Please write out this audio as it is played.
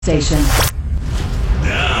Station.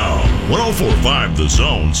 Now, 104.5 The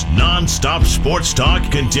Zone's non-stop sports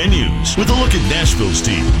talk continues with a look at Nashville's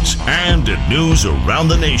teams and at news around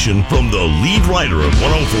the nation from the lead writer of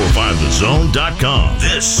 1045thezone.com.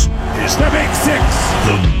 This is The Big Six.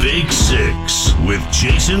 The Big Six with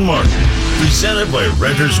Jason Martin, presented by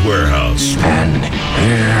Renters Warehouse. And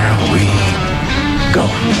here we go.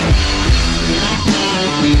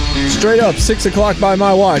 Straight up, 6 o'clock by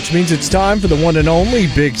my watch means it's time for the one and only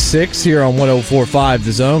Big Six here on 104.5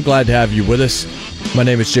 The Zone. Glad to have you with us. My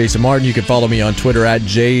name is Jason Martin. You can follow me on Twitter at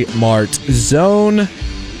JMartZone.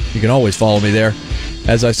 You can always follow me there.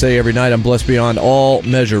 As I say every night, I'm blessed beyond all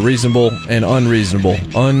measure, reasonable and unreasonable,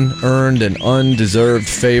 unearned and undeserved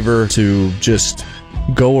favor to just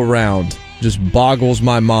go around. Just boggles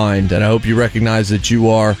my mind, and I hope you recognize that you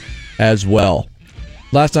are as well.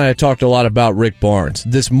 Last night I talked a lot about Rick Barnes.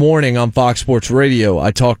 This morning on Fox Sports Radio,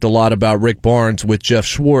 I talked a lot about Rick Barnes with Jeff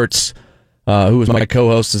Schwartz, who was my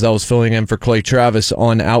co-host as I was filling in for Clay Travis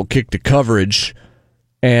on Outkick the Coverage.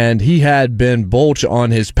 And he had Ben Bolch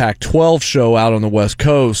on his Pac-12 show out on the West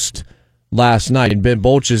Coast last night. And Ben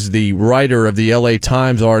Bolch is the writer of the LA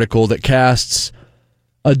Times article that casts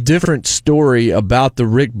a different story about the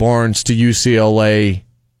Rick Barnes to UCLA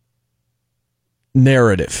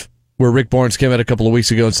narrative, where Rick Barnes came out a couple of weeks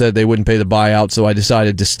ago and said they wouldn't pay the buyout, so I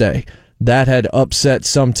decided to stay. That had upset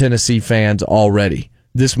some Tennessee fans already.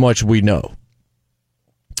 This much we know.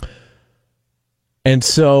 And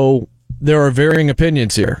so there are varying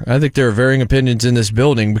opinions here. I think there are varying opinions in this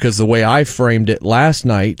building because the way I framed it last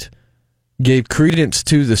night gave credence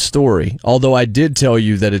to the story, although I did tell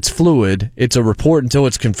you that it's fluid. It's a report until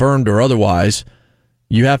it's confirmed or otherwise.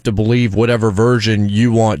 You have to believe whatever version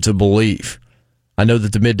you want to believe. I know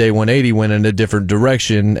that the Midday 180 went in a different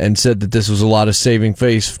direction and said that this was a lot of saving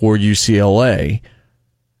face for UCLA.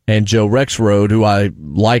 And Joe Rexrode, who I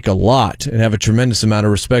like a lot and have a tremendous amount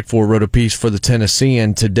of respect for, wrote a piece for the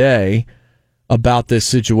Tennessean today about this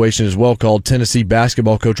situation as well, called Tennessee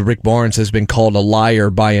basketball coach Rick Barnes has been called a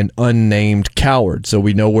liar by an unnamed coward. So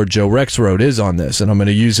we know where Joe Rexrode is on this, and I'm going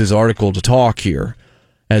to use his article to talk here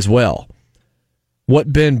as well.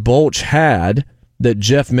 What Ben Bolch had that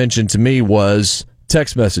Jeff mentioned to me was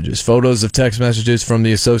text messages, photos of text messages from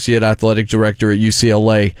the associate athletic director at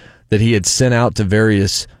UCLA that he had sent out to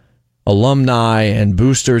various alumni and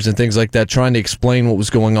boosters and things like that, trying to explain what was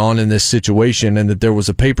going on in this situation, and that there was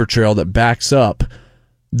a paper trail that backs up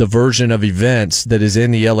the version of events that is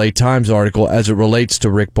in the LA Times article as it relates to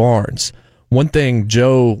Rick Barnes. One thing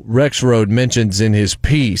Joe Rexrode mentions in his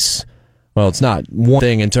piece, well, it's not one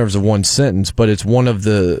thing in terms of one sentence, but it's one of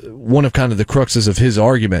kind of the cruxes of his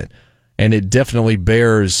argument, and it definitely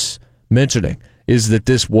bears mentioning, is that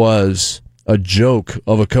this was a joke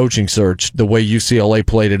of a coaching search, the way UCLA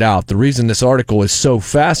played it out. The reason this article is so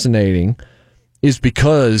fascinating is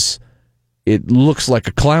because it looks like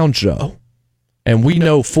a clown show, and we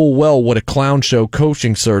know full well what a clown show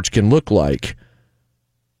coaching search can look like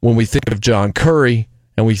when we think of John Curry,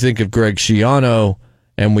 and we think of Greg Schiano,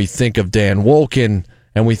 and we think of Dan Wolken,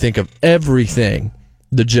 and we think of everything,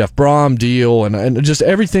 the Jeff Brom deal, and just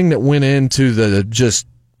everything that went into the just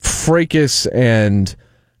fracas and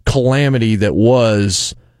calamity that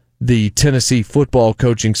was the Tennessee football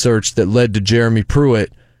coaching search that led to Jeremy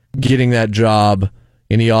Pruitt getting that job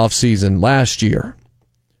in the offseason last year.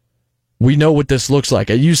 We know what this looks like.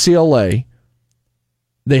 At UCLA,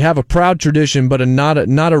 they have a proud tradition, but not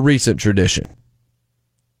a recent tradition.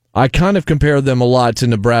 I kind of compare them a lot to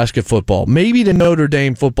Nebraska football, maybe to Notre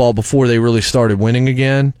Dame football before they really started winning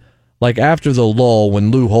again. Like after the lull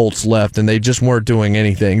when Lou Holtz left and they just weren't doing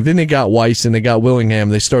anything. Then they got Weiss and they got Willingham.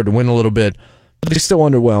 They started to win a little bit, but they still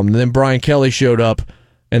underwhelmed. And then Brian Kelly showed up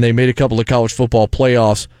and they made a couple of college football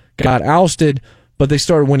playoffs, got ousted, but they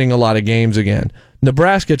started winning a lot of games again.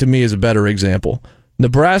 Nebraska, to me, is a better example.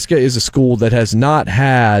 Nebraska is a school that has not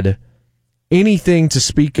had anything to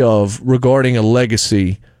speak of regarding a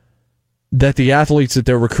legacy that the athletes that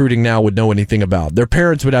they're recruiting now would know anything about. Their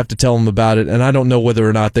parents would have to tell them about it, and I don't know whether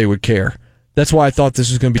or not they would care. That's why I thought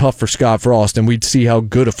this was going to be tough for Scott Frost, and we'd see how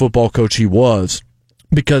good a football coach he was,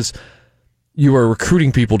 because you are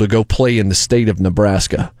recruiting people to go play in the state of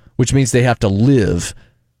Nebraska, which means they have to live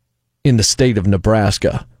in the state of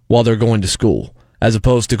Nebraska while they're going to school, as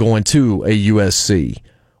opposed to going to a USC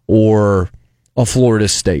or a Florida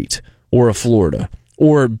State or a Florida,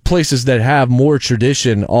 or places that have more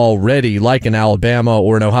tradition already, like in Alabama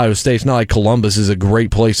or in Ohio State. It's not like Columbus is a great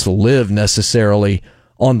place to live necessarily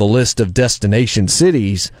on the list of destination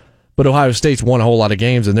cities, but Ohio State's won a whole lot of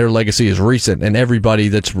games, and their legacy is recent, and everybody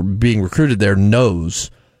that's being recruited there knows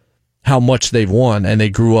how much they've won, and they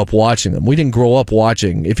grew up watching them. We didn't grow up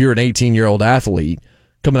watching. If you're an 18-year-old athlete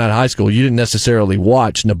coming out of high school, you didn't necessarily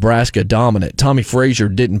watch Nebraska dominant. Tommy Frazier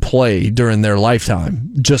didn't play during their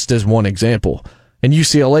lifetime, just as one example. And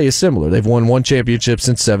UCLA is similar. They've won one championship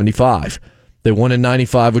since 75. They won in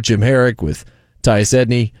 95 with Jim Herrick, with Tyus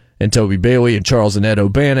Edney and Toby Bailey and Charles and Ed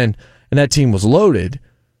O'Bannon, and that team was loaded,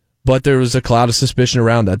 but there was a cloud of suspicion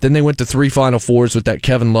around that. Then they went to 3 Final Fours with that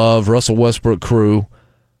Kevin Love, Russell Westbrook crew,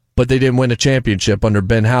 but they didn't win a championship under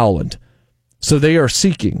Ben Howland. So they are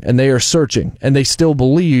seeking, and they are searching, and they still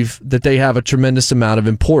believe that they have a tremendous amount of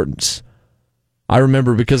importance. I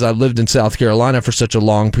remember, because I lived in South Carolina for such a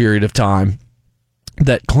long period of time,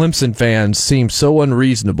 that Clemson fans seemed so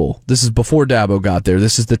unreasonable. This is before Dabo got there.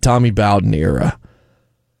 This is the Tommy Bowden era.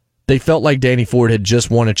 They felt like Danny Ford had just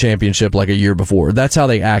won a championship like a year before. That's how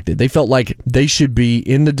they acted. They felt like they should be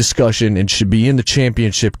in the discussion and should be in the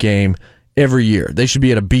championship game every year. They should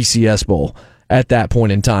be at a BCS Bowl at that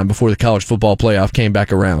point in time before the college football playoff came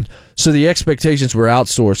back around. So the expectations were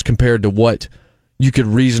outsourced compared to what you could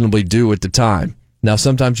reasonably do at the time. Now,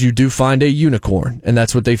 sometimes you do find a unicorn, and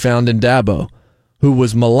that's what they found in Dabo, who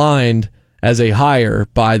was maligned as a hire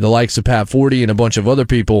by the likes of Pat Forty and a bunch of other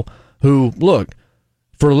people who, look,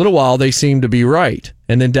 for a little while they seemed to be right.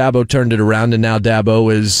 And then Dabo turned it around, and now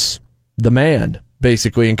Dabo is the man,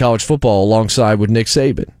 basically, in college football alongside with Nick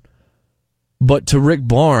Saban. But to Rick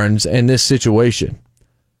Barnes and this situation,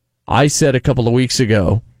 I said a couple of weeks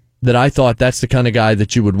ago that I thought that's the kind of guy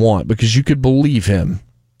that you would want, because you could believe him.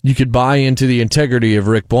 You could buy into the integrity of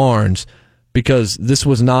Rick Barnes, because this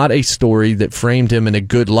was not a story that framed him in a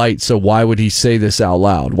good light. So why would he say this out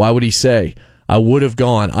loud? Why would he say, I would have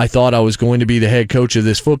gone, I thought I was going to be the head coach of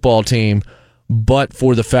this football team, but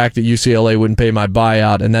for the fact that UCLA wouldn't pay my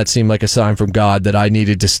buyout, and that seemed like a sign from God that I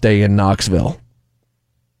needed to stay in Knoxville.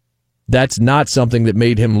 That's not something that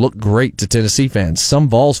made him look great to Tennessee fans. Some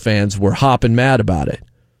Vols fans were hopping mad about it.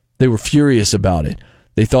 They were furious about it.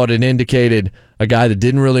 They thought it indicated a guy that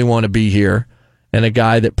didn't really want to be here, and a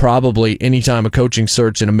guy that probably anytime a coaching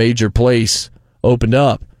search in a major place opened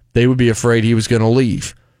up, they would be afraid he was going to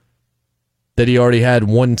leave. That he already had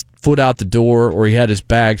one foot out the door, or he had his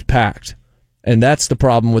bags packed. And that's the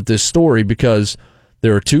problem with this story, because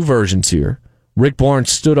there are two versions here. Rick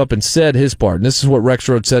Barnes stood up and said his part, and this is what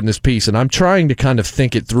Rexrode said in his piece, and I'm trying to kind of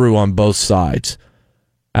think it through on both sides.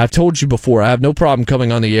 I've told you before, I have no problem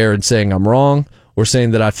coming on the air and saying I'm wrong, or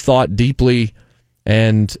saying that I've thought deeply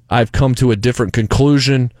and I've come to a different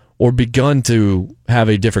conclusion, or begun to have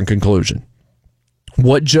a different conclusion.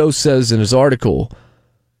 What Joe says in his article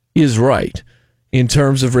is right in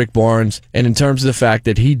terms of Rick Barnes, and in terms of the fact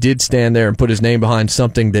that he did stand there and put his name behind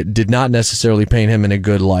something that did not necessarily paint him in a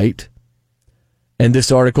good light. And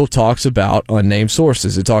this article talks about unnamed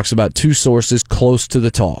sources. It talks about two sources close to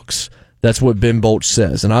the talks. That's what Ben Bolch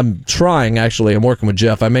says. And I'm working with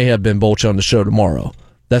Jeff. I may have Ben Bolch on the show tomorrow.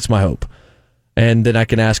 That's my hope. And then I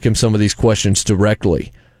can ask him some of these questions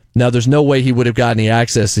directly. Now, there's no way he would have gotten the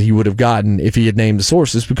access that he would have gotten if he had named the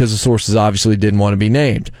sources, because the sources obviously didn't want to be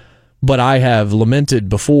named. But I have lamented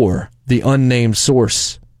before the unnamed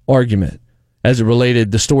source argument. As it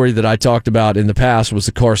related, the story that I talked about in the past was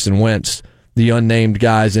the Carson Wentz, the unnamed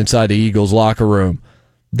guys inside the Eagles locker room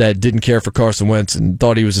that didn't care for Carson Wentz and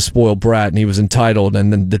thought he was a spoiled brat and he was entitled,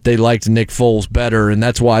 and then that they liked Nick Foles better, and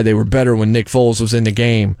that's why they were better when Nick Foles was in the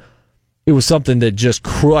game. It was something that just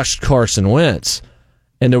crushed Carson Wentz,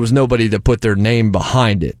 and there was nobody that put their name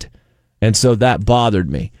behind it. And so that bothered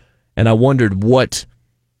me. And I wondered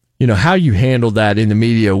how you handle that in the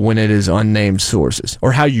media when it is unnamed sources,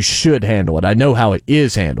 or how you should handle it. I know how it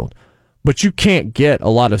is handled, but you can't get a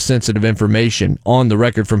lot of sensitive information on the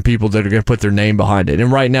record from people that are going to put their name behind it.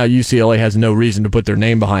 And right now, UCLA has no reason to put their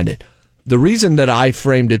name behind it. The reason that I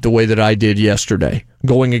framed it the way that I did yesterday,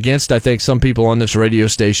 going against, I think, some people on this radio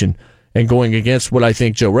station, and going against what I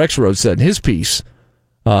think Joe Rexrode said in his piece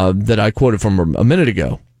that I quoted from a minute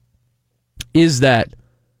ago, is that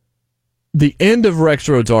the end of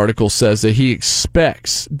Rexrode's article says that he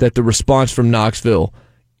expects that the response from Knoxville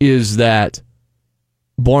is that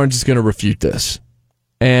Barnes is going to refute this.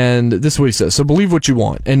 And this is what he says. So believe what you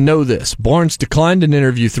want, and know this. Barnes declined an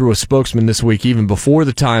interview through a spokesman this week, even before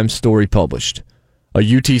the Times story published.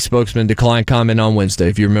 A UT spokesman declined comment on Wednesday.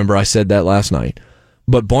 If you remember, I said that last night.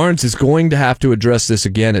 But Barnes is going to have to address this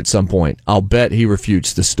again at some point. I'll bet he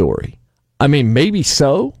refutes the story. I mean, maybe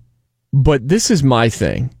so, but this is my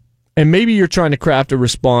thing. And maybe you're trying to craft a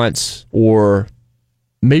response, or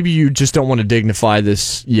maybe you just don't want to dignify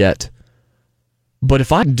this yet. But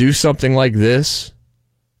if I do something like this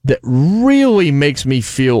that really makes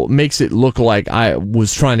it look like I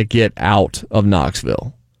was trying to get out of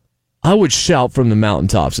Knoxville, I would shout from the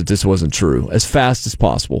mountaintops that this wasn't true as fast as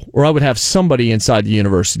possible, or I would have somebody inside the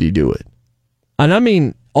university do it. And I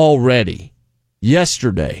mean already,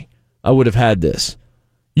 yesterday, I would have had this.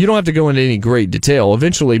 You don't have to go into any great detail.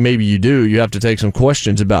 Eventually, maybe you do. You have to take some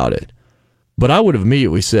questions about it. But I would have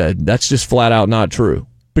immediately said, that's just flat out not true.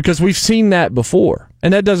 Because we've seen that before.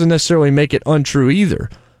 And that doesn't necessarily make it untrue either.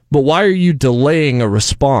 But why are you delaying a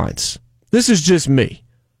response? This is just me.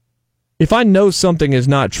 If I know something is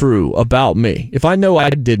not true about me, if I know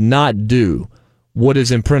I did not do what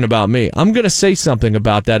is in print about me, I'm going to say something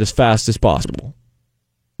about that as fast as possible.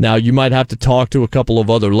 Now, you might have to talk to a couple of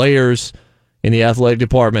other layers in the athletic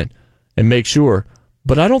department and make sure.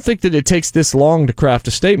 But I don't think that it takes this long to craft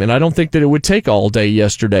a statement. I don't think that it would take all day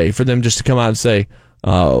yesterday for them just to come out and say,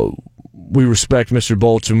 we respect Mr.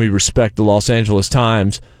 Bolch and we respect the Los Angeles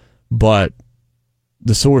Times, but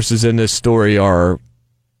the sources in this story are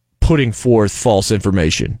putting forth false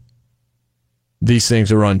information. These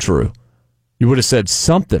things are untrue. You would have said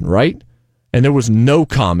something, right? And there was no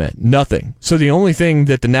comment, nothing. So the only thing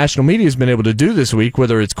that the national media has been able to do this week,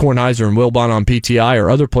 whether it's Kornheiser and Wilbon on PTI or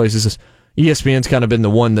other places, is ESPN's kind of been the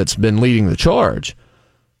one that's been leading the charge.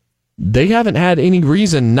 They haven't had any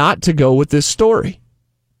reason not to go with this story.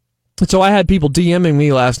 And so I had people DMing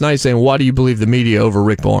me last night saying, why do you believe the media over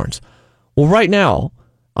Rick Barnes? Well, right now,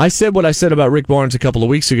 I said what I said about Rick Barnes a couple of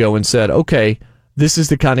weeks ago and said, okay, this is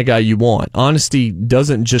the kind of guy you want. Honesty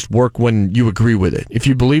doesn't just work when you agree with it. If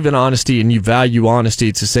you believe in honesty and you value honesty,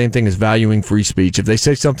 it's the same thing as valuing free speech. If they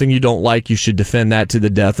say something you don't like, you should defend that to the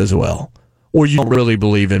death as well. Or you don't really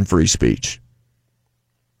believe in free speech.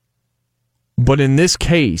 But in this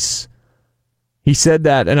case, he said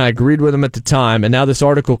that, and I agreed with him at the time, and now this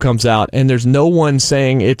article comes out, and there's no one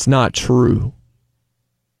saying it's not true.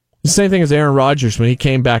 The same thing as Aaron Rodgers when he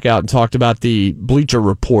came back out and talked about the Bleacher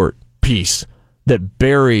Report piece that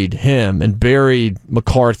buried him and buried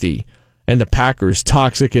McCarthy and the Packers'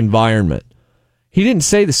 toxic environment. He didn't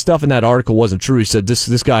say the stuff in that article wasn't true. He said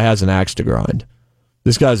this guy has an axe to grind.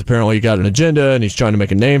 This guy's apparently got an agenda and he's trying to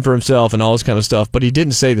make a name for himself and all this kind of stuff, but he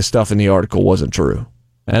didn't say the stuff in the article wasn't true.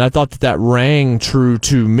 And I thought that rang true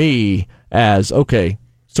to me as, okay,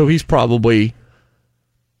 so he's probably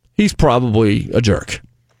a jerk.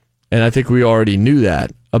 And I think we already knew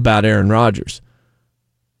that about Aaron Rodgers.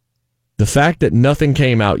 The fact that nothing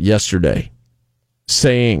came out yesterday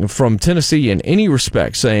saying from Tennessee in any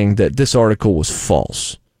respect saying that this article was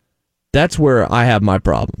false, that's where I have my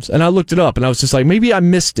problems. And I looked it up and I was just like, maybe I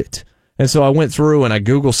missed it. And so I went through and I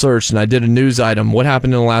Google searched and I did a news item. What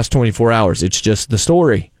happened in the last 24 hours? It's just the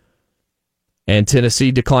story. And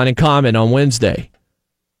Tennessee declining comment on Wednesday.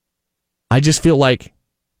 I just feel like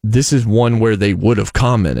this is one where they would have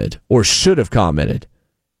commented or should have commented.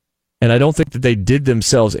 And I don't think that they did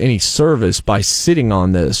themselves any service by sitting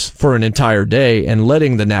on this for an entire day and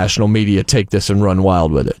letting the national media take this and run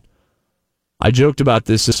wild with it. I joked about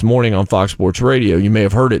this morning on Fox Sports Radio. You may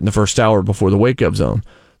have heard it in the first hour before the Wake Up Zone.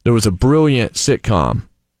 There was a brilliant sitcom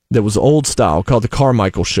that was old style called The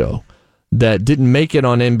Carmichael Show that didn't make it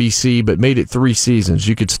on NBC but made it 3 seasons.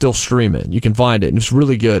 You could still stream it. You can find it, and it's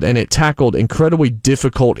really good. And it tackled incredibly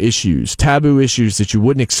difficult issues, taboo issues that you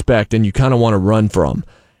wouldn't expect and you kind of want to run from.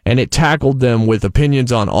 And it tackled them with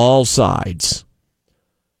opinions on all sides.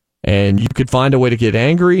 And you could find a way to get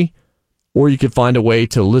angry, or you could find a way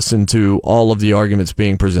to listen to all of the arguments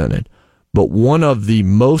being presented. But one of the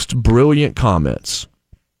most brilliant comments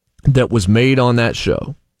that was made on that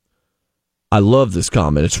show, I love this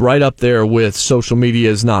comment. It's right up there with social media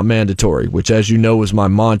is not mandatory, which, as you know, is my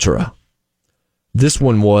mantra. This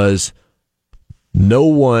one was, no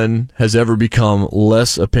one has ever become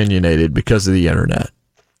less opinionated because of the internet.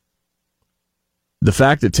 The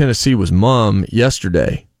fact that Tennessee was mum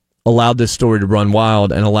yesterday allowed this story to run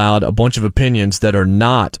wild and allowed a bunch of opinions that are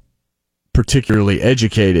not particularly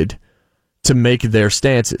educated to make their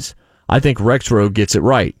stances. I think Rexroad gets it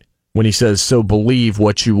right when he says, so believe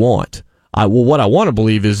what you want. What I want to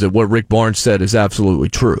believe is that what Rick Barnes said is absolutely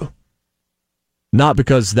true. Not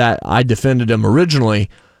because that I defended him originally,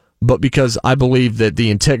 but because I believe that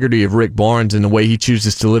the integrity of Rick Barnes and the way he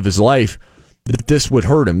chooses to live his life, that this would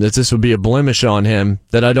hurt him, that this would be a blemish on him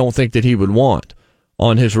that I don't think that he would want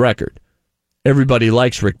on his record. Everybody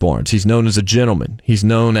likes Rick Barnes. He's known as a gentleman. He's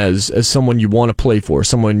known as someone you want to play for,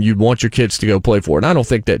 someone you'd want your kids to go play for. And I don't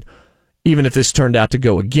think that even if this turned out to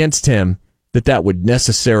go against him, that would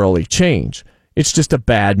necessarily change. It's just a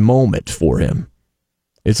bad moment for him.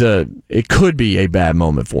 It could be a bad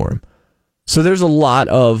moment for him. So there's a lot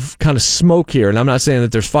of kind of smoke here, and I'm not saying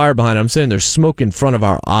that there's fire behind it. I'm saying there's smoke in front of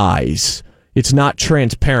our eyes It's not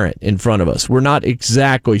transparent in front of us. We're not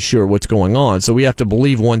exactly sure what's going on, so we have to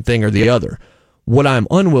believe one thing or the other. What I'm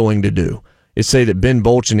unwilling to do is say that Ben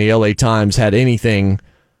Bolch and the LA Times had anything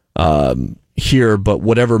here but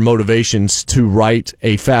whatever motivations to write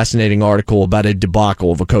a fascinating article about a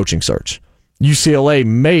debacle of a coaching search. UCLA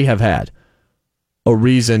may have had a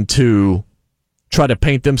reason to try to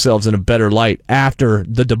paint themselves in a better light after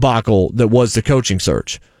the debacle that was the coaching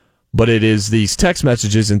search. But it is these text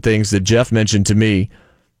messages and things that Jeff mentioned to me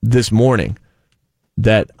this morning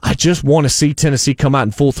that I just want to see Tennessee come out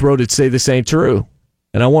and full-throated say this ain't true.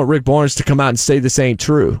 And I want Rick Barnes to come out and say this ain't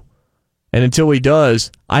true. And until he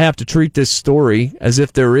does, I have to treat this story as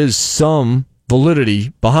if there is some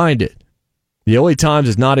validity behind it. The LA Times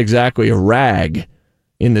is not exactly a rag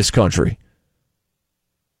in this country.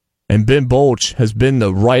 And Ben Bolch has been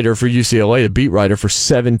the writer for UCLA, the beat writer, for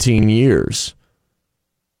 17 years.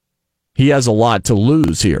 He has a lot to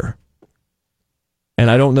lose here. And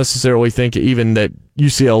I don't necessarily think even that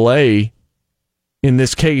UCLA, in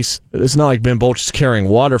this case, it's not like Ben Bolch is carrying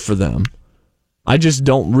water for them. I just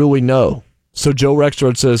don't really know. So Joe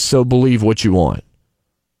Rexrode says, so believe what you want.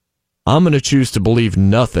 I'm going to choose to believe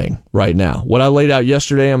nothing right now. What I laid out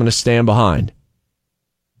yesterday, I'm going to stand behind.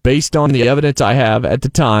 Based on the evidence I have at the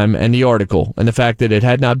time and the article and the fact that it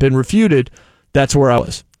had not been refuted, that's where I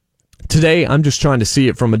was. Today, I'm just trying to see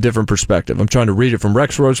it from a different perspective. I'm trying to read it from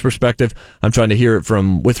Rexrode's perspective. I'm trying to hear it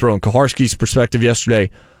from Withrow and Kuharsky's perspective yesterday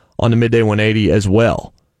on the Midday 180 as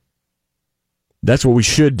well. That's what we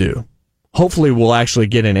should do. Hopefully, we'll actually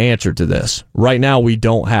get an answer to this. Right now, we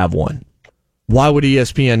don't have one. Why would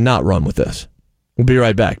ESPN not run with this? We'll be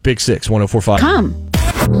right back. Big 6, 104.5. Come.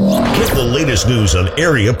 Get the latest news on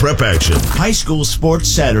area prep action. High School Sports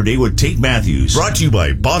Saturday with Tate Matthews. Brought to you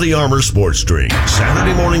by Body Armor Sports Drink.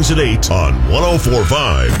 Saturday mornings at 8 on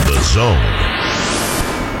 104.5 The Zone.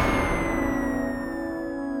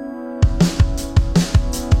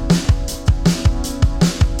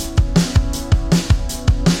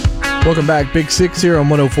 Welcome back. Big 6 here on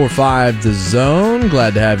 104.5 The Zone.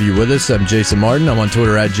 Glad to have you with us. I'm Jason Martin. I'm on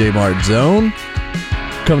Twitter at JMartZone.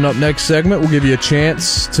 Coming up next segment, we'll give you a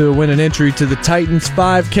chance to win an entry to the Titans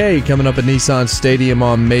 5K coming up at Nissan Stadium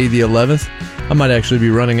on May the 11th. I might actually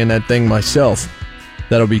be running in that thing myself.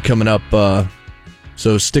 That'll be coming up,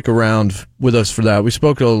 so stick around with us for that. We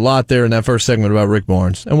spoke a lot there in that first segment about Rick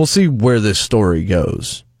Barnes, and we'll see where this story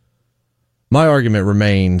goes. My argument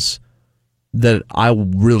remains that I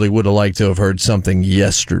really would have liked to have heard something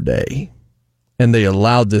yesterday, and they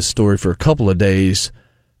allowed this story for a couple of days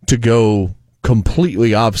to go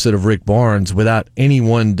completely opposite of Rick Barnes without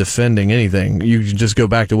anyone defending anything. You can just go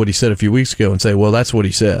back to what he said a few weeks ago and say, well, that's what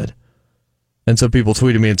he said. And so people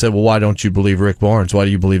tweeted me and said, well, why don't you believe Rick Barnes? Why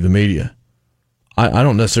do you believe the media? I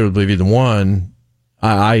don't necessarily believe either one.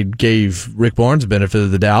 I gave Rick Barnes the benefit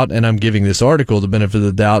of the doubt, and I'm giving this article the benefit of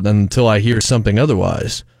the doubt until I hear something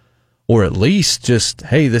otherwise. Or at least just,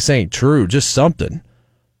 hey, this ain't true, just something.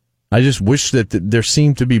 I just wish that there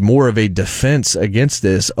seemed to be more of a defense against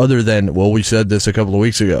this other than, well, we said this a couple of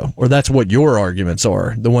weeks ago. Or that's what your arguments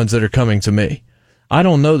are, the ones that are coming to me. I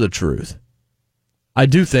don't know the truth. I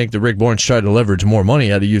do think that Rick Barnes tried to leverage more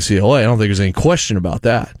money out of UCLA. I don't think there's any question about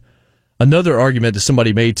that. Another argument that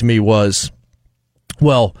somebody made to me was,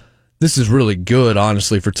 well, this is really good,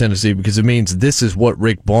 honestly, for Tennessee because it means this is what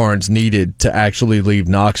Rick Barnes needed to actually leave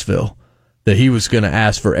Knoxville. That he was going to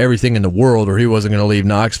ask for everything in the world or he wasn't going to leave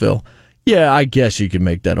Knoxville. Yeah, I guess you could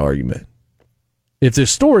make that argument. If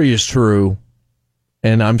this story is true,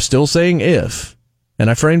 and I'm still saying if, and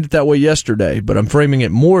I framed it that way yesterday, but I'm framing it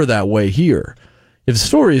more that way here. If the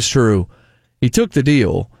story is true, he took the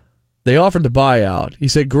deal. They offered the buyout. He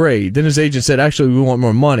said, great. Then his agent said, actually, we want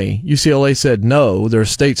more money. UCLA said, no, they're a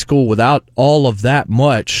state school without all of that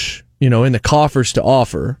much, in the coffers to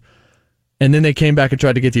offer. And then they came back and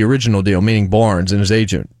tried to get the original deal, meaning Barnes and his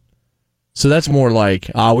agent. So that's more like,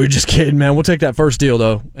 we're just kidding, man. We'll take that first deal,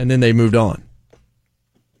 though. And then they moved on.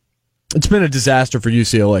 It's been a disaster for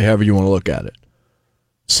UCLA, however you want to look at it.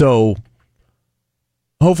 So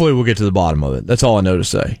hopefully we'll get to the bottom of it. That's all I know to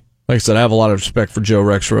say. Like I said, I have a lot of respect for Joe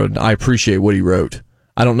Rexrode. I appreciate what he wrote.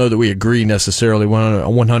 I don't know that we agree necessarily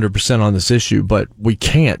 100% on this issue, but we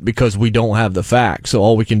can't because we don't have the facts. So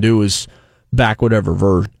all we can do is back whatever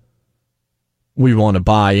version we want to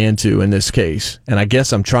buy into in this case. And I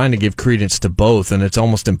guess I'm trying to give credence to both, and it's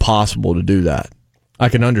almost impossible to do that. I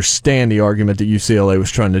can understand the argument that UCLA was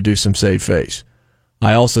trying to do some save face.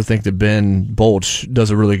 I also think that Ben Bolch does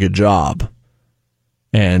a really good job.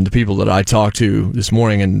 And the people that I talked to this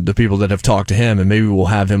morning and the people that have talked to him, and maybe we'll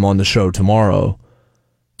have him on the show tomorrow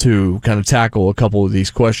to kind of tackle a couple of these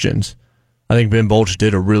questions. I think Ben Bolch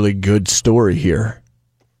did a really good story here.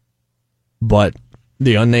 But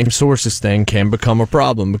the unnamed sources thing can become a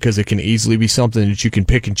problem because it can easily be something that you can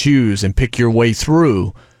pick and choose and pick your way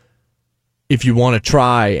through if you want to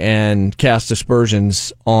try and cast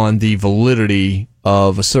aspersions on the validity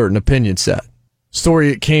of a certain opinion set. Story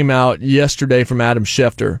that came out yesterday from Adam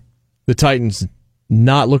Schefter. The Titans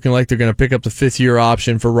not looking like they're going to pick up the fifth-year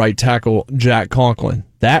option for right tackle Jack Conklin.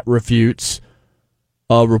 That refutes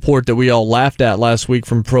a report that we all laughed at last week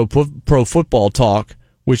from Pro Football Talk,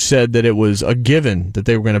 which said that it was a given that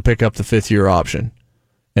they were going to pick up the fifth-year option.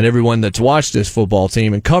 And everyone that's watched this football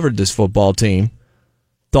team and covered this football team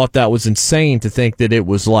thought that was insane to think that it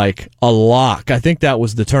was like a lock. I think that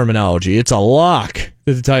was the terminology. It's a lock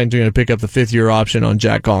that the Titans are going to pick up the fifth-year option on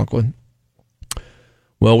Jack Conklin.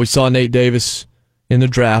 Well, we saw Nate Davis in the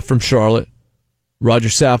draft from Charlotte. Roger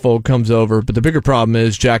Saffold comes over, but the bigger problem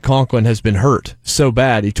is Jack Conklin has been hurt so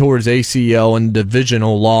bad. He tore his ACL in the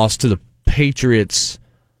divisional loss to the Patriots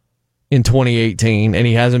in 2018, and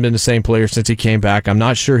he hasn't been the same player since he came back. I'm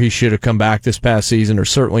not sure he should have come back this past season, or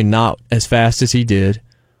certainly not as fast as he did.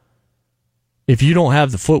 If you don't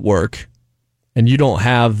have the footwork and you don't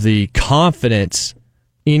have the confidence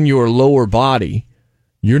in your lower body,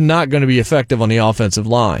 you're not going to be effective on the offensive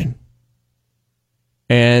line.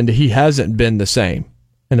 And he hasn't been the same.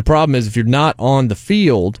 And the problem is if you're not on the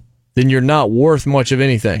field, then you're not worth much of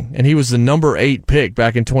anything. And he was the number 8 pick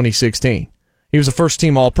back in 2016. He was a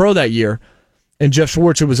first-team All-Pro that year. And Jeff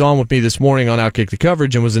Schwartz, who was on with me this morning on Outkick the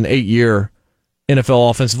Coverage and was an 8-year NFL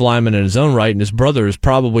offensive lineman in his own right, and his brother is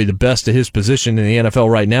probably the best at his position in the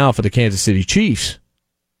NFL right now for the Kansas City Chiefs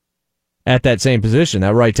at that same position,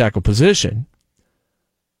 that right tackle position.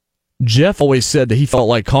 Jeff always said that he felt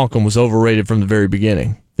like Conklin was overrated from the very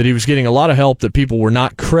beginning, that he was getting a lot of help that people were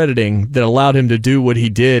not crediting that allowed him to do what he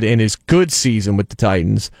did in his good season with the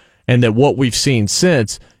Titans, and that what we've seen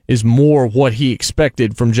since is more what he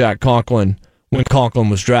expected from Jack Conklin when Conklin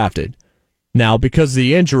was drafted. Now, because of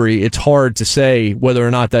the injury, it's hard to say whether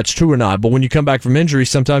or not that's true or not, but when you come back from injury,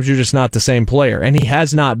 sometimes you're just not the same player, and he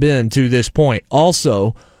has not been to this point.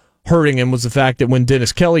 Also, hurting him was the fact that when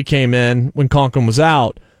Dennis Kelly came in, when Conklin was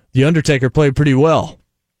out, the Undertaker played pretty well.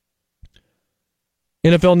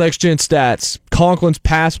 NFL Next Gen stats. Conklin's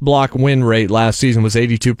pass block win rate last season was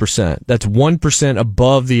 82%. That's 1%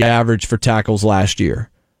 above the average for tackles last year.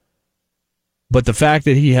 But the fact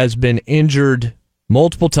that he has been injured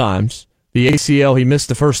multiple times, the ACL, he missed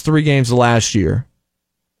the first 3 games of last year,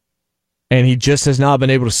 and he just has not been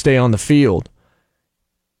able to stay on the field.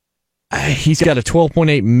 He's got a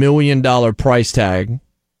 $12.8 million price tag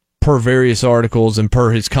per various articles and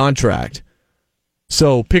per his contract.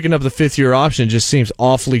 So picking up the fifth-year option just seems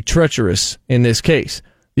awfully treacherous in this case.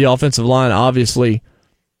 The offensive line, obviously,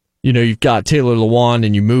 you've got Taylor Lewan,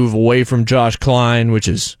 and you move away from Josh Klein, which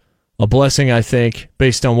is a blessing, I think,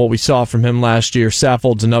 based on what we saw from him last year.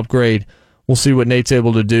 Saffold's an upgrade. We'll see what Nate's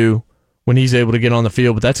able to do when he's able to get on the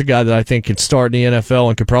field, but that's a guy that I think can start in the NFL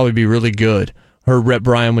and could probably be really good. Heard Rhett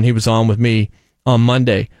Bryan, when he was on with me on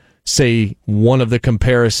Monday, say one of the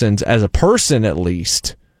comparisons, as a person at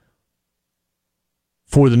least,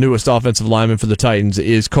 for the newest offensive lineman for the Titans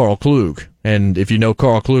is Carl Klug. And if you know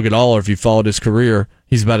Carl Klug at all, or if you followed his career,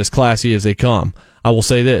 he's about as classy as they come. I will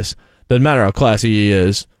say this, doesn't matter how classy he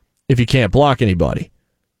is if he can't block anybody.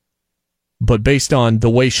 But based on the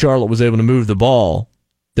way Charlotte was able to move the ball,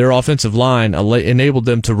 their offensive line enabled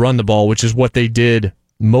them to run the ball, which is what they did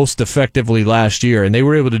most effectively last year, and they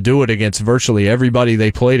were able to do it against virtually everybody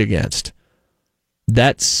they played against.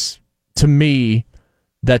 That's, to me,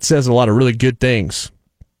 that says a lot of really good things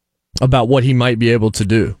about what he might be able to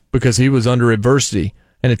do, because he was under adversity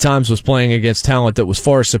and at times was playing against talent that was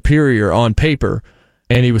far superior on paper,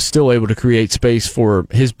 and he was still able to create space for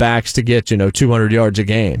his backs to get 200 yards a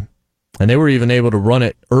game. And they were even able to run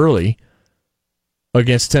it early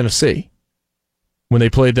against Tennessee when they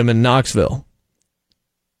played them in Knoxville.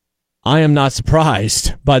 I am not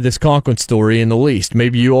surprised by this Conklin story in the least.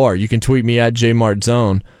 Maybe you are. You can tweet me at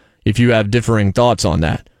JMartZone if you have differing thoughts on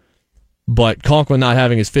that. But Conklin not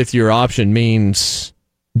having his fifth-year option means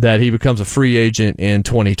that he becomes a free agent in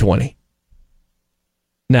 2020.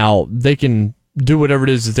 Now, they can do whatever it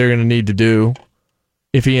is that they're going to need to do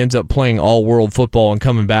if he ends up playing all-world football and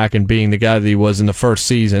coming back and being the guy that he was in the first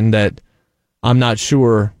season. That I'm not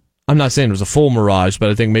sure. I'm not saying it was a full mirage, but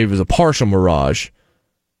I think maybe it was a partial mirage.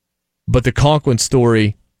 But the Conklin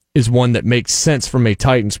story is one that makes sense from a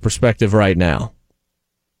Titans perspective right now.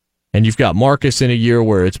 And you've got Marcus in a year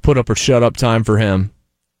where it's put up or shut up time for him.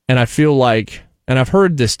 And I feel like, and I've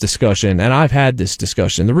heard this discussion, and I've had this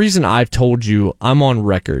discussion. The reason I've told you, I'm on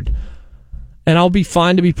record, And I'll be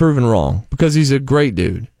fine to be proven wrong because he's a great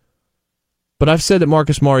dude. But I've said that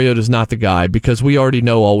Marcus Mariota is not the guy because we already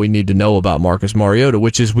know all we need to know about Marcus Mariota,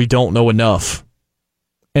 which is we don't know enough.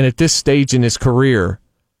 And at this stage in his career,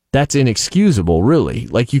 that's inexcusable, really.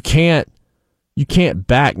 Like, you can't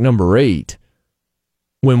back number 8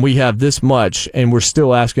 when we have this much and we're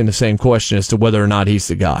still asking the same question as to whether or not he's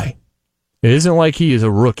the guy. It isn't like he is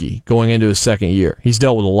a rookie going into his second year. He's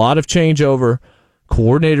dealt with a lot of changeover,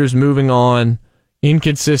 coordinators moving on,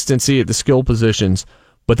 inconsistency at the skill positions,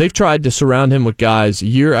 but they've tried to surround him with guys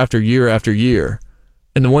year after year after year.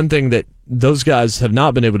 And the one thing that those guys have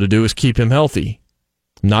not been able to do is keep him healthy.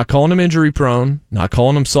 I'm not calling him injury prone, not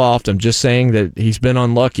calling him soft. I'm just saying that he's been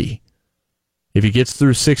unlucky. If he gets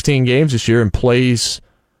through 16 games this year and plays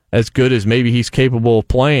as good as maybe he's capable of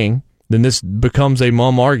playing, then this becomes a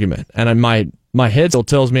mum argument. And my head still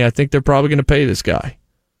tells me I think they're probably going to pay this guy.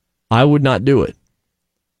 I would not do it.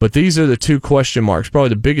 But these are the 2 question marks. Probably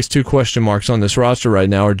the biggest 2 question marks on this roster right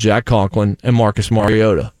now are Jack Conklin and Marcus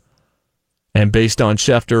Mariota. And based on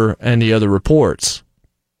Schefter and the other reports,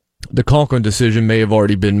 the Conklin decision may have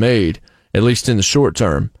already been made, at least in the short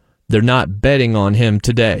term. They're not betting on him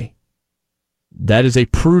today. That is a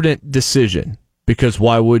prudent decision, because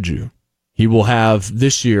why would you? He will have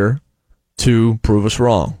this year to prove us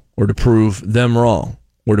wrong, or to prove them wrong,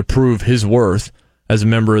 or to prove his worth as a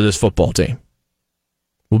member of this football team.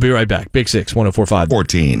 We'll be right back. Big 6, 104.5.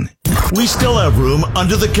 14. We still have room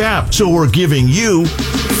under the cap, so we're giving you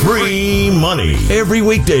free money every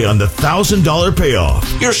weekday on the $1,000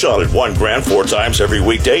 payoff. Your shot at $1,000 4 times every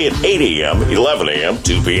weekday at 8 a.m., 11 a.m.,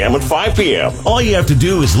 2 p.m., and 5 p.m. All you have to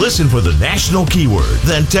do is listen for the national keyword,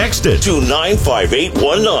 then text it to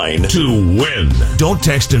 95819 to win. Don't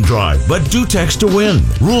text and drive, but do text to win.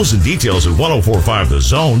 Rules and details at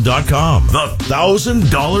 1045thezone.com. The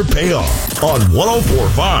 $1,000 payoff on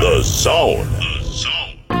 1045 The Zone.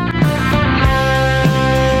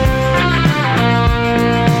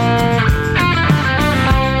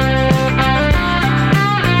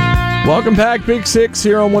 Welcome back, Big 6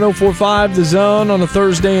 here on 1045 The Zone on a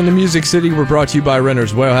Thursday in the Music City. We're brought to you by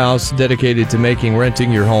Renter's Warehouse, dedicated to making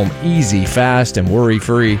renting your home easy, fast, and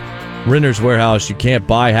worry-free. Renter's Warehouse, you can't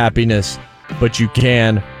buy happiness, but you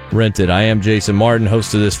can rent it. I am Jason Martin,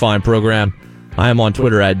 host of this fine program. I am on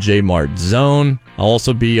Twitter at JMartZone. I'll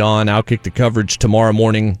also be on Outkick the Coverage tomorrow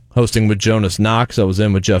morning, hosting with Jonas Knox. I was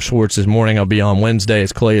in with Jeff Schwartz this morning. I'll be on Wednesday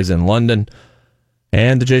as Clay is in London.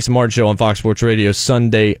 And the Jason Martin Show on Fox Sports Radio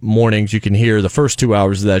Sunday mornings. You can hear the first 2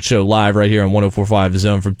 hours of that show live right here on 1045 The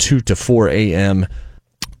Zone from 2 to 4 a.m.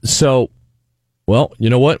 So, well, you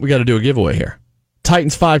know what? We got to do a giveaway here.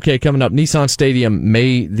 Titans 5K coming up, Nissan Stadium,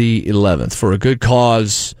 May the 11th, for a good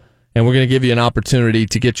cause. And we're going to give you an opportunity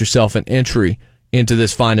to get yourself an entry into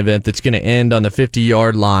this fine event that's going to end on the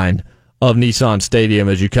 50-yard line of Nissan Stadium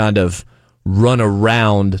as you kind of run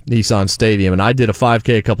around Nissan Stadium. And I did a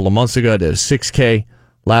 5K a couple of months ago. I did a 6K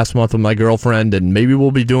last month with my girlfriend, and maybe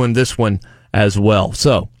we'll be doing this one as well.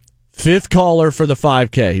 So, 5th caller for the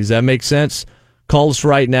 5K. Does that make sense? Call us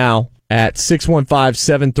right now at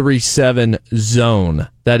 615-737-ZONE.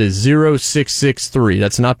 That is 0663.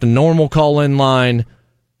 That's not the normal call-in line.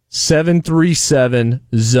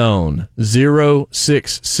 737-ZONE.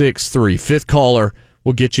 0663. 5th caller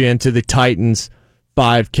will get you into the Titans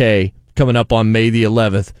 5K coming up on May the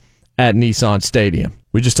 11th at Nissan Stadium.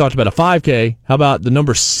 We just talked about a 5K. How about the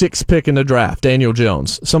number 6 pick in the draft, Daniel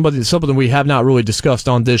Jones? Something we have not really discussed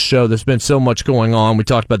on this show. There's been so much going on. We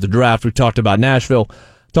talked about the draft. We talked about Nashville.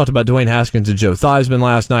 Talked about Dwayne Haskins and Joe Theismann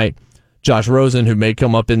last night. Josh Rosen, who may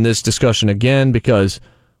come up in this discussion again, because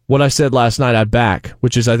what I said last night I back,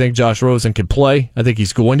 which is I think Josh Rosen can play. I think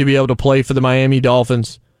he's going to be able to play for the Miami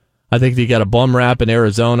Dolphins. I think he got a bum rap in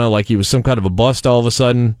Arizona like he was some kind of a bust all of a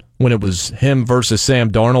sudden when it was him versus Sam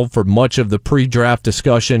Darnold for much of the pre-draft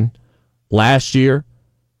discussion last year.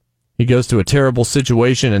 He goes to a terrible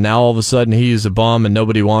situation, and now all of a sudden he is a bum and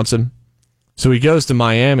nobody wants him. So he goes to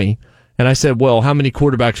Miami, and I said, well, how many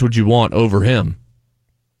quarterbacks would you want over him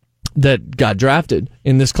that got drafted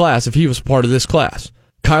in this class if he was part of this class?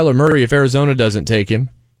 Kyler Murray, if Arizona doesn't take him,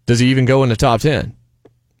 does he even go in the top 10?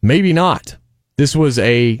 Maybe not. This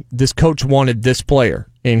coach wanted this player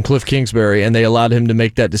in Cliff Kingsbury, and they allowed him to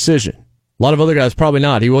make that decision. A lot of other guys probably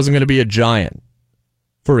not. He wasn't going to be a Giant,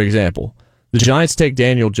 for example. The Giants take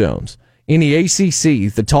Daniel Jones. In the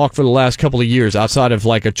ACC, the talk for the last couple of years, outside of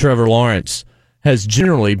like a Trevor Lawrence, has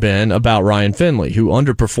generally been about Ryan Finley, who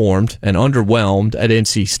underperformed and underwhelmed at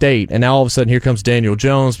NC State. And now all of a sudden here comes Daniel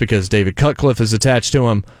Jones because David Cutcliffe is attached to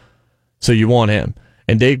him, so you want him.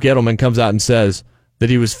 And Dave Gettleman comes out and says that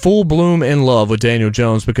he was full bloom in love with Daniel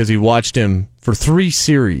Jones because he watched him for 3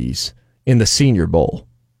 series in the Senior Bowl.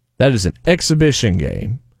 That is an exhibition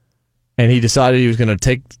game. And he decided he was going to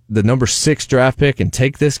take the number 6 draft pick and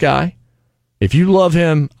take this guy. If you love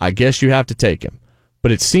him, I guess you have to take him.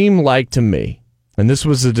 But it seemed like to me, and this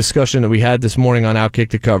was a discussion that we had this morning on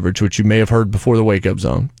Outkick the Coverage, which you may have heard before the Wake Up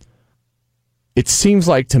Zone. It seems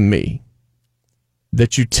like to me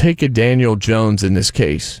that you take a Daniel Jones in this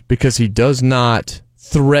case because he does not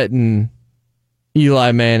threaten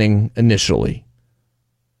Eli Manning initially.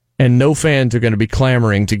 And no fans are going to be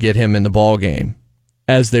clamoring to get him in the ball game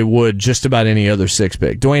as they would just about any other 6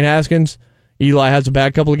 pick. Dwayne Haskins, Eli has a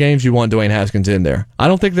bad couple of games, you want Dwayne Haskins in there. I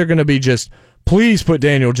don't think they're going to be just, please put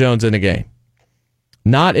Daniel Jones in the game.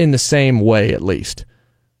 Not in the same way, at least.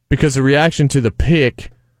 Because the reaction to the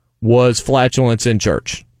pick was flatulence in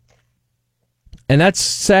church. And that's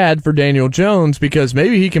sad for Daniel Jones because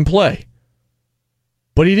maybe he can play.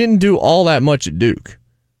 But he didn't do all that much at Duke.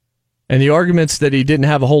 And the arguments that he didn't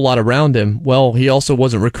have a whole lot around him, well, he also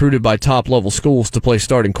wasn't recruited by top-level schools to play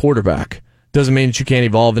starting quarterback. Doesn't mean that you can't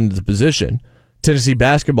evolve into the position. Tennessee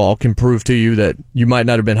basketball can prove to you that you might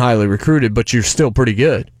not have been highly recruited, but you're still pretty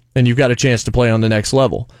good, and you've got a chance to play on the next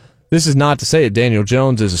level. This is not to say that Daniel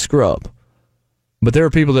Jones is a scrub, but there are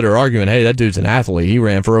people that are arguing, hey, that dude's an athlete. He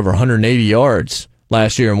ran for over 180 yards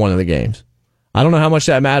last year in one of the games. I don't know how much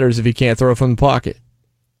that matters if he can't throw from the pocket.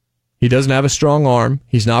 He doesn't have a strong arm.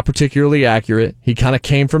 He's not particularly accurate. He kind of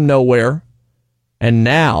came from nowhere, and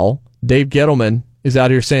now Dave Gettleman is out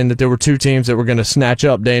here saying that there were 2 teams that were going to snatch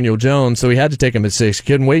up Daniel Jones, so he had to take him at 6. He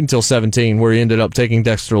couldn't wait until 17, where he ended up taking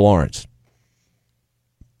Dexter Lawrence.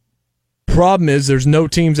 Problem is, there's no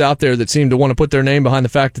teams out there that seem to want to put their name behind the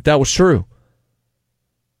fact that that was true.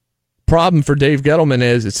 Problem for Dave Gettleman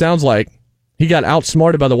is, it sounds like he got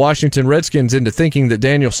outsmarted by the Washington Redskins into thinking that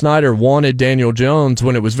Daniel Snyder wanted Daniel Jones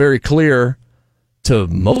when it was very clear to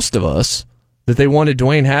most of us that they wanted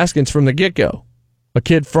Dwayne Haskins from the get-go. A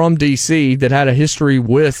kid from D.C. that had a history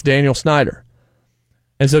with Daniel Snyder.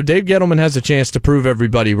 And so Dave Gettleman has a chance to prove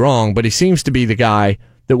everybody wrong, but he seems to be the guy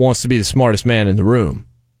that wants to be the smartest man in the room.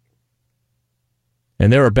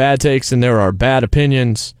 And there are bad takes, and there are bad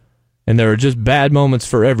opinions, and there are just bad moments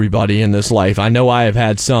for everybody in this life. I know I have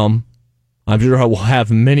had some. I'm sure I will have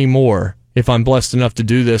many more if I'm blessed enough to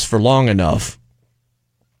do this for long enough.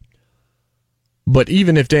 But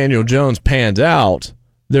even if Daniel Jones pans out,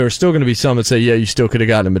 there are still going to be some that say, yeah, you still could have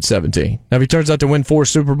gotten him at 17. Now, if he turns out to win 4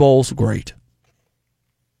 Super Bowls, great.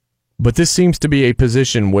 But this seems to be a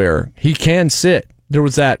position where he can sit. There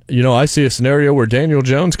was that, I see a scenario where Daniel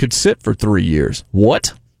Jones could sit for 3 years.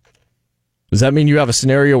 What? Does that mean you have a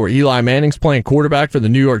scenario where Eli Manning's playing quarterback for the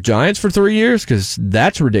New York Giants for 3 years? Because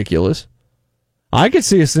that's ridiculous. I could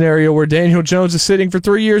see a scenario where Daniel Jones is sitting for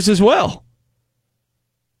 3 years as well.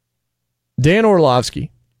 Dan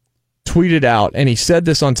Orlovsky tweeted out, and he said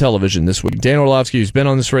this on television this week. Dan Orlovsky, who's been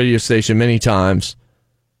on this radio station many times,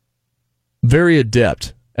 very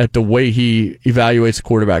adept at the way he evaluates the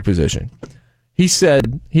quarterback position.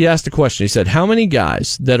 He asked a question. He said, how many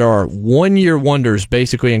guys that are one-year wonders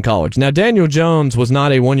basically in college? Now, Daniel Jones was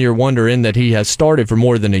not a one-year wonder in that he has started for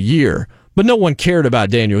more than a year, but no one cared about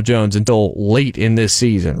Daniel Jones until late in this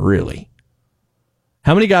season, really.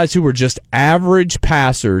 How many guys who were just average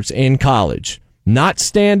passers in college, not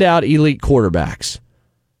standout elite quarterbacks,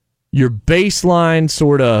 your baseline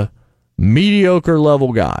sort of mediocre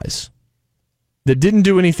level guys that didn't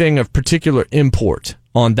do anything of particular import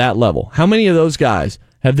on that level, how many of those guys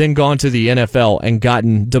have then gone to the NFL and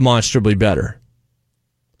gotten demonstrably better?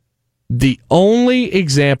 The only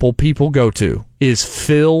example people go to is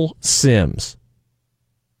Phil Simms.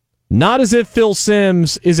 Not as if Phil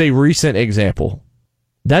Simms is a recent example.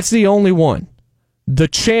 That's the only one. The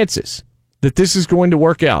chances that this is going to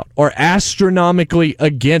work out are astronomically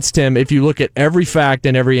against him if you look at every fact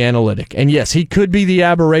and every analytic. And yes, he could be the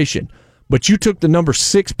aberration, but you took the number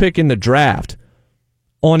 6 pick in the draft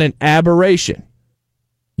on an aberration.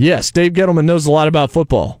 Yes, Dave Gettleman knows a lot about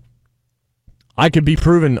football. I could be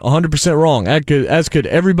proven 100% wrong, as could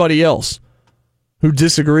everybody else who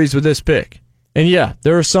disagrees with this pick. And yeah,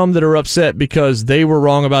 there are some that are upset because they were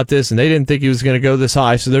wrong about this and they didn't think he was going to go this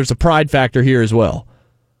high, so there's a pride factor here as well.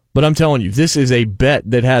 But I'm telling you, this is a bet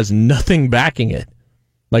that has nothing backing it.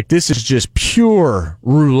 Like, this is just pure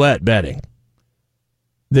roulette betting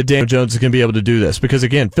that Daniel Jones is going to be able to do this. Because,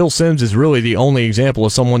 again, Phil Simms is really the only example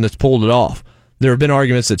of someone that's pulled it off. There have been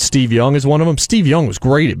arguments that Steve Young is one of them. Steve Young was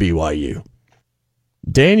great at BYU.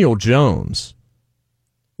 Daniel Jones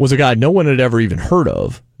was a guy no one had ever even heard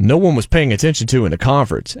of. No one was paying attention to in the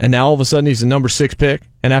conference. And now all of a sudden he's the number 6 pick.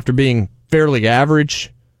 And after being fairly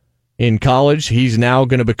average in college, he's now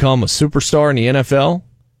going to become a superstar in the NFL.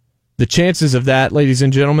 The chances of that, ladies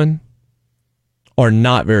and gentlemen, are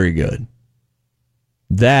not very good.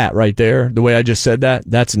 That right there, the way I just said that,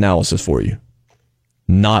 that's analysis for you.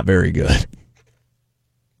 Not very good.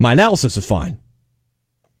 My analysis is fine.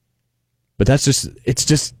 But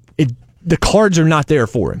the cards are not there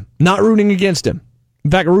for him. Not rooting against him.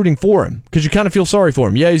 In fact, rooting for him because you kind of feel sorry for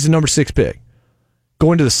him. Yeah, he's the number 6 pick.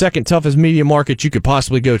 Going to the second toughest media market you could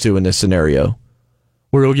possibly go to in this scenario,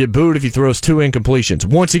 where he'll get booed if he throws 2 incompletions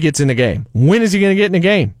once he gets in the game. When is he going to get in the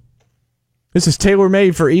game? This is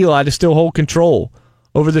tailor-made for Eli to still hold control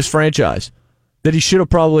over this franchise that he should have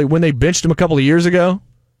probably, when they benched him a couple of years ago,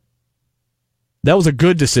 that was a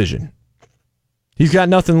good decision. He's got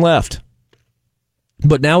nothing left.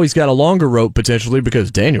 But now he's got a longer rope potentially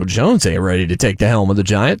because Daniel Jones ain't ready to take the helm of the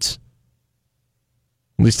Giants.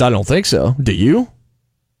 At least I don't think so. Do you?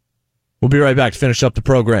 We'll be right back to finish up the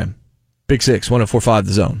program. Big 6, 104.5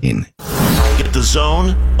 The Zone. Get The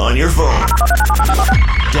Zone on your phone.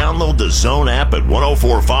 Download The Zone app at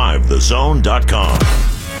 1045thezone.com.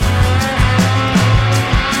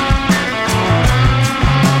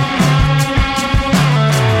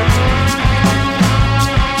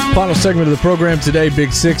 Final segment of the program today,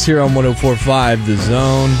 Big 6 here on 104.5 The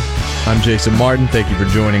Zone. I'm Jason Martin. Thank you for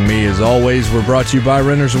joining me. As always, we're brought to you by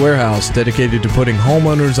Renters Warehouse, dedicated to putting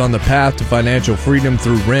homeowners on the path to financial freedom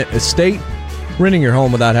through Rent Estate. Renting your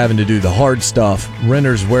home without having to do the hard stuff.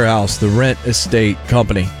 Renters Warehouse, the Rent Estate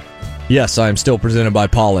company. Yes, I am still presented by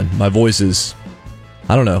pollen. My voice is,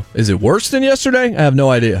 I don't know, is it worse than yesterday? I have no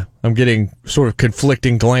idea. I'm getting sort of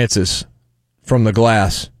conflicting glances from the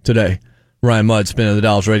glass today. Ryan Mudd spinning the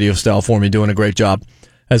Dallas radio style for me, doing a great job.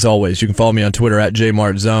 As always, you can follow me on Twitter at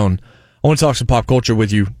JMartZone. I want to talk some pop culture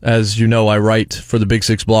with you. As you know, I write for the Big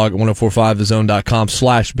 6 blog at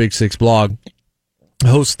 1045thezone.com/Big 6 blog. I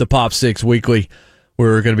host the Pop 6 weekly.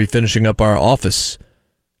 We're going to be finishing up our Office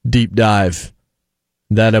deep dive.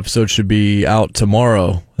 That episode should be out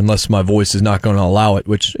tomorrow, unless my voice is not going to allow it,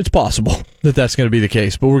 which it's possible that that's going to be the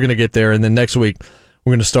case. But we're going to get there, and then next week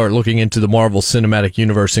we're going to start looking into the Marvel Cinematic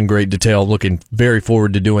Universe in great detail. Looking very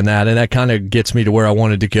forward to doing that, and that kind of gets me to where I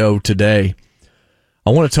wanted to go today. I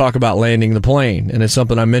want to talk about landing the plane, and it's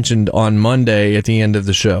something I mentioned on Monday at the end of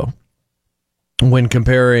the show. When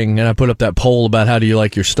comparing, and I put up that poll about how do you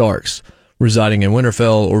like your Starks, residing in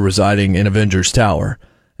Winterfell or residing in Avengers Tower,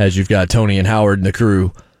 as you've got Tony and Howard and the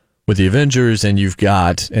crew with the Avengers, and you've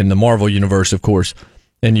got, in the Marvel Universe, of course,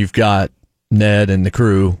 and you've got Ned and the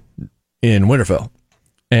crew in Winterfell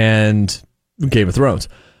and Game of Thrones.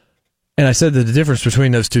 And I said that the difference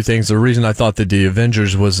between those two things, the reason I thought that the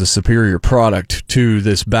Avengers was a superior product to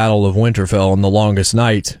this Battle of Winterfell and the Longest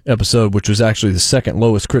Night episode, which was actually the second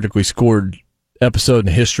lowest critically scored episode in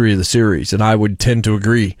the history of the series. And I would tend to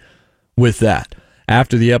agree with that.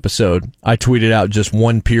 After the episode, I tweeted out just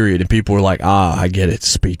one period, and people were like, I get it,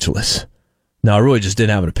 speechless. Now, I really just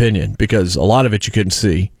didn't have an opinion, because a lot of it you couldn't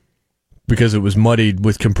see, because it was muddied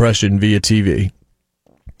with compression via TV.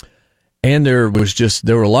 And there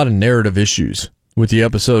were a lot of narrative issues with the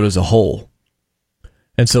episode as a whole.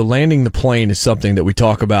 And so landing the plane is something that we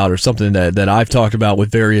talk about, or something that I've talked about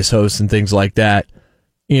with various hosts and things like that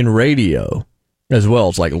in radio as well.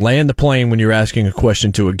 It's like, land the plane when you're asking a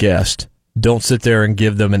question to a guest. Don't sit there and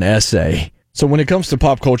give them an essay. So when it comes to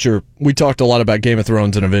pop culture, we talked a lot about Game of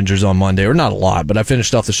Thrones and Avengers on Monday, or not a lot, but I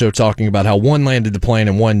finished off the show talking about how one landed the plane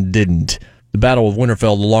and one didn't. The Battle of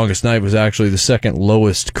Winterfell, The Longest Night, was actually the second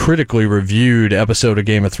lowest critically reviewed episode of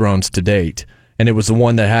Game of Thrones to date. And it was the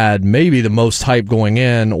one that had maybe the most hype going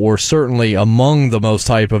in, or certainly among the most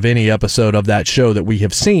hype of any episode of that show that we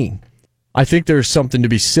have seen. I think there's something to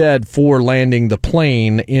be said for landing the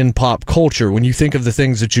plane in pop culture. When you think of the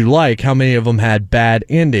things that you like, how many of them had bad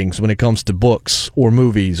endings when it comes to books or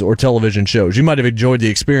movies or television shows? You might have enjoyed the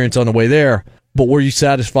experience on the way there, but were you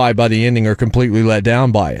satisfied by the ending or completely let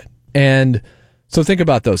down by it? And so think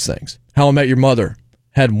about those things. How I Met Your Mother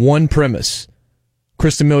had one premise.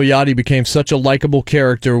 Kristen Milioti became such a likable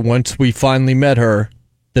character once we finally met her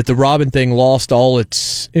that the Robin thing lost all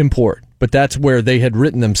its import. But that's where they had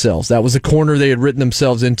written themselves. That was the corner they had written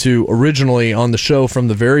themselves into originally on the show from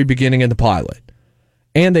the very beginning of the pilot.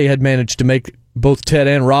 And they had managed to make both Ted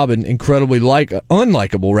and Robin incredibly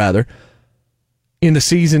unlikable, rather, in the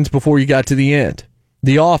seasons before you got to the end.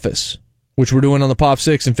 The Office, which we're doing on the Pop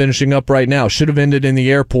 6 and finishing up right now, should have ended in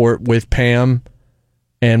the airport with Pam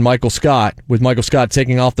and Michael Scott, with Michael Scott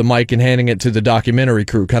taking off the mic and handing it to the documentary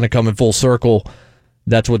crew, kind of coming full circle.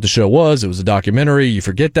 That's what the show was. It was a documentary. You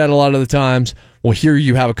forget that a lot of the times. Well, here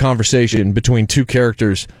you have a conversation between two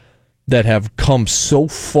characters that have come so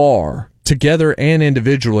far together and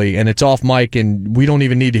individually, and it's off mic, and we don't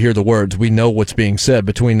even need to hear the words. We know what's being said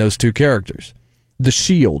between those two characters. The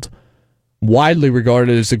Shield widely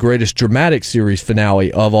regarded as the greatest dramatic series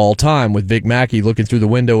finale of all time, with Vic Mackey looking through the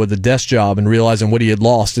window of the desk job and realizing what he had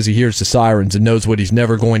lost as he hears the sirens and knows what he's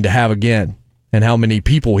never going to have again, and how many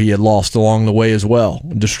people he had lost along the way as well,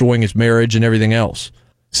 destroying his marriage and everything else.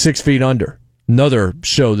 6 Feet Under, another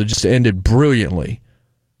show that just ended brilliantly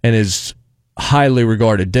and is highly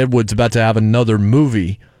regarded. Deadwood's about to have another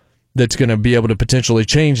movie that's going to be able to potentially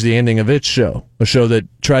change the ending of its show, a show that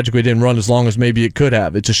tragically didn't run as long as maybe it could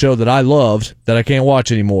have. It's a show that I loved that I can't watch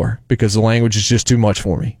anymore because the language is just too much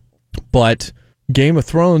for me. But Game of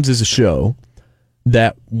Thrones is a show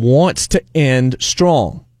that wants to end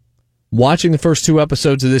strong. Watching the first 2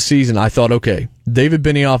 episodes of this season, I thought, okay, David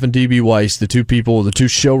Benioff and D.B. Weiss, the 2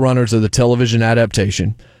 showrunners of the television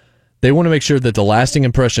adaptation, they want to make sure that the lasting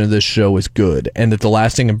impression of this show is good and that the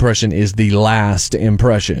lasting impression is the last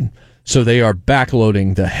impression. So they are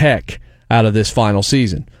backloading the heck out of this final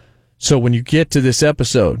season. So when you get to this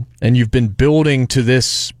episode and you've been building to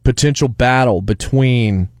this potential battle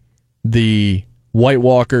between the White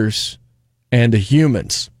Walkers and the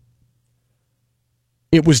humans,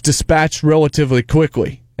 it was dispatched relatively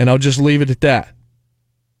quickly, and I'll just leave it at that.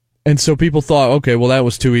 And so people thought, okay, well, that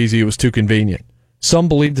was too easy. It was too convenient. Some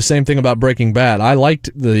believe the same thing about Breaking Bad. I liked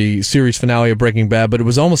the series finale of Breaking Bad, but it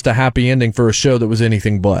was almost a happy ending for a show that was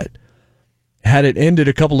anything but. Had it ended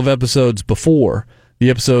a couple of episodes before,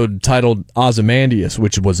 the episode titled Ozymandias,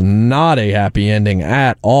 which was not a happy ending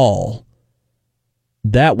at all,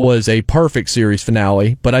 that was a perfect series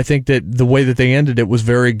finale, but I think that the way that they ended it was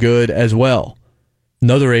very good as well.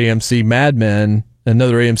 Another AMC Mad Men,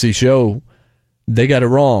 another AMC show, they got it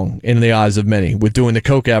wrong in the eyes of many with doing the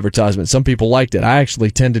Coke advertisement. Some people liked it. I actually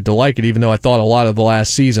tended to like it, even though I thought a lot of the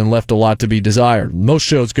last season left a lot to be desired. Most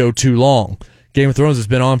shows go too long. Game of Thrones has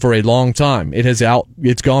been on for a long time.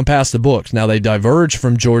 It's gone past the books. Now, they diverge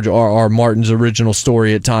from George R.R. Martin's original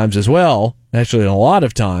story at times as well, actually a lot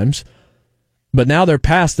of times, but now they're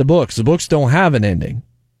past the books. The books don't have an ending.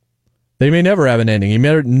 They may never have an ending. He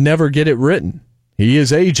may never get it written. He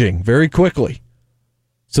is aging very quickly.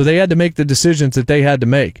 So they had to make the decisions that they had to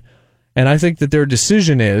make. And I think that their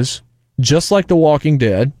decision is, just like The Walking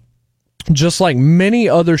Dead, just like many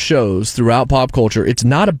other shows throughout pop culture, it's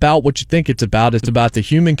not about what you think it's about. It's about the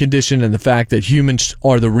human condition and the fact that humans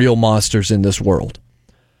are the real monsters in this world.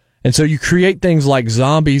 And so you create things like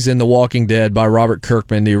Zombies in The Walking Dead by Robert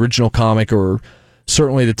Kirkman, the original comic, or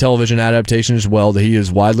certainly the television adaptation as well that he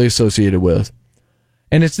is widely associated with.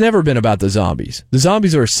 And it's never been about the zombies. The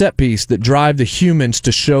zombies are a set piece that drive the humans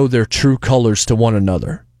to show their true colors to one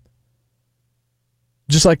another.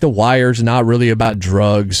 Just like The Wire's not really about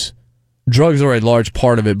drugs. Drugs are a large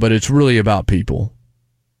part of it, but it's really about people.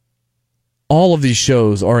 All of these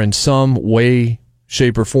shows are in some way,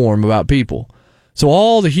 shape, or form about people. So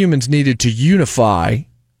all the humans needed to unify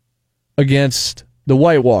against the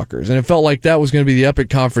White Walkers. And it felt like that was going to be the epic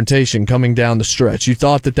confrontation coming down the stretch. We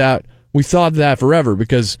thought that forever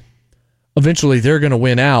because eventually they're going to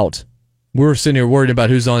win out. We're sitting here worried about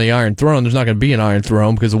who's on the Iron Throne. There's not going to be an Iron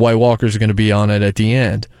Throne because the White Walkers are going to be on it at the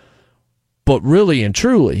end. But really and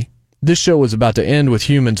truly, this show was about to end with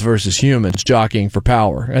humans versus humans jockeying for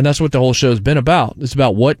power. And that's what the whole show's been about. It's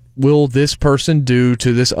about what will this person do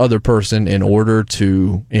to this other person in order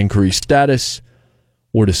to increase status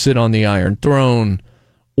or to sit on the Iron Throne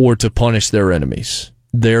or to punish their enemies.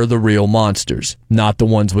 They're the real monsters, not the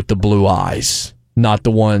ones with the blue eyes, not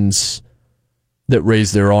the ones that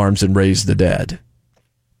raise their arms and raise the dead.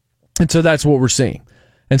 And so that's what we're seeing.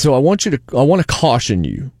 And so I want to caution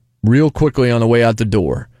you real quickly on the way out the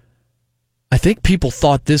door. I think people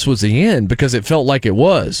thought this was the end because it felt like it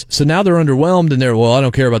was. So now they're underwhelmed and I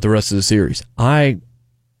don't care about the rest of the series. I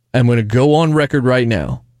am going to go on record right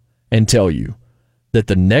now and tell you that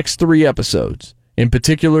the next 3 episodes, in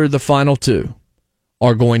particular the final 2,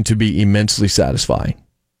 are going to be immensely satisfying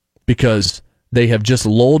because they have just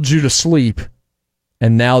lulled you to sleep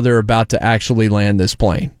and now they're about to actually land this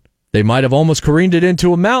plane. They might have almost careened it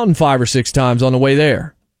into a mountain 5 or 6 times on the way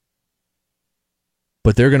there.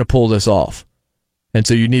 But they're going to pull this off. And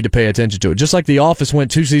so you need to pay attention to it. Just like The Office went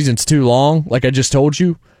 2 seasons too long, like I just told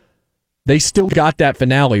you, they still got that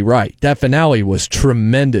finale right. That finale was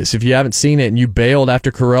tremendous. If you haven't seen it and you bailed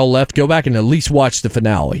after Carell left, go back and at least watch the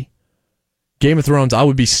finale. Game of Thrones, I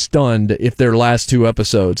would be stunned if their last 2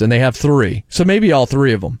 episodes, and they have 3, so maybe all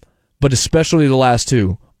 3 of them, but especially the last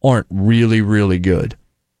 2, aren't really, really good.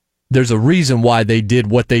 There's a reason why they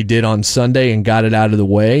did what they did on Sunday and got it out of the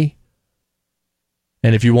way.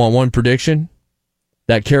 And if you want one prediction,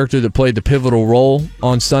 that character that played the pivotal role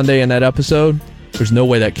on Sunday in that episode, there's no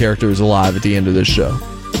way that character is alive at the end of this show.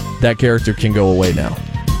 That character can go away now.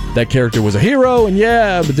 that character was a hero, and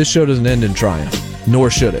but this show doesn't end in triumph, nor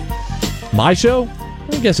should it. My show?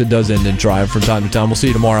 I guess it does end in triumph from time to time. We'll see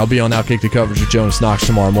you tomorrow. I'll be on Outkick the Coverage with Jonas Knox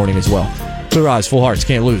tomorrow morning as well. Clear eyes, full hearts,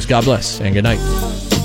 can't lose. God bless, and good night.